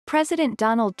President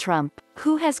Donald Trump,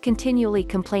 who has continually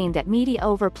complained that media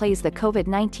overplays the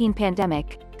COVID-19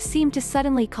 pandemic, seemed to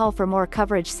suddenly call for more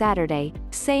coverage Saturday,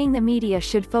 saying the media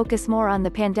should focus more on the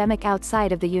pandemic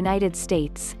outside of the United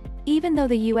States, even though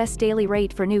the U.S. daily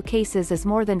rate for new cases is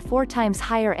more than 4 times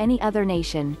higher any other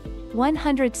nation.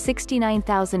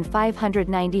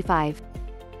 169,595.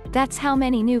 That's how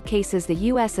many new cases the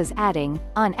U.S. is adding,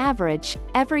 on average,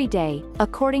 every day,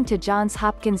 according to Johns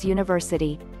Hopkins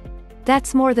University.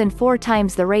 That's more than 4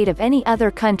 times the rate of any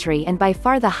other country and by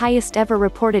far the highest ever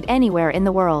reported anywhere in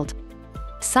the world.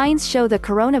 Signs show the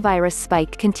coronavirus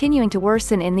spike continuing to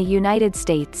worsen in the United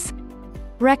States.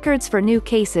 Records for new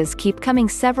cases keep coming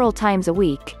several times a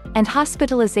week, and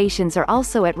hospitalizations are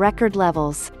also at record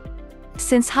levels.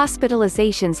 Since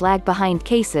hospitalizations lag behind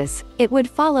cases, it would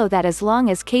follow that as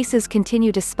long as cases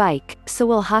continue to spike, so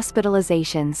will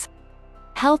hospitalizations.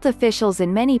 Health officials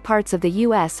in many parts of the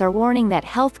U.S. are warning that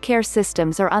healthcare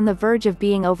systems are on the verge of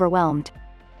being overwhelmed.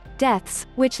 Deaths,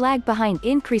 which lag behind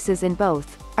increases in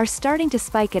both, are starting to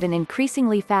spike at an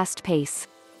increasingly fast pace.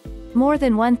 More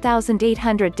than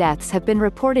 1,800 deaths have been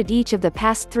reported each of the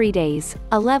past 3 days,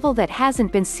 a level that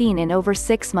hasn't been seen in over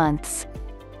 6 months.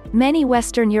 Many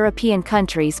Western European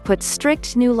countries put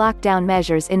strict new lockdown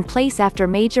measures in place after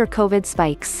major COVID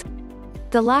spikes.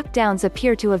 The lockdowns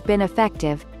appear to have been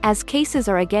effective, as cases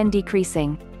are again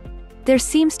decreasing. There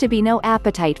seems to be no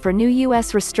appetite for new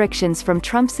U.S. restrictions from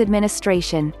Trump's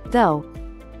administration, though.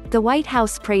 The White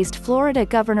House praised Florida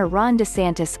Governor Ron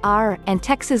DeSantis R. and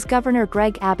Texas Governor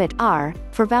Greg Abbott R.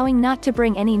 for vowing not to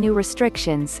bring any new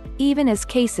restrictions, even as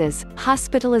cases,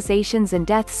 hospitalizations and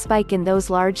deaths spike in those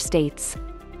large states.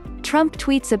 Trump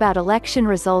tweets about election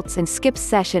results and skips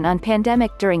session on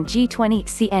pandemic during G20.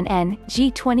 CNN,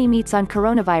 G20 meets on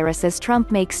coronavirus as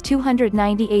Trump makes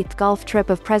 298th Golf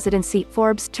Trip of Presidency.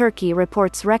 Forbes, Turkey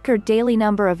reports record daily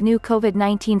number of new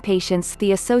COVID-19 patients.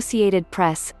 The Associated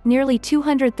Press, nearly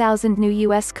 200,000 new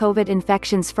U.S. COVID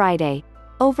infections Friday.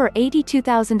 Over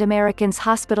 82,000 Americans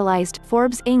hospitalized.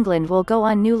 Forbes, England will go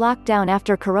on new lockdown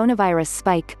after coronavirus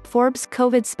spike. Forbes,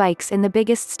 COVID spikes in the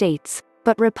biggest states,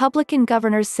 but Republican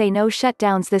governors say no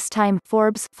shutdowns this time.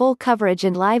 Forbes, full coverage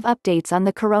and live updates on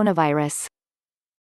the coronavirus.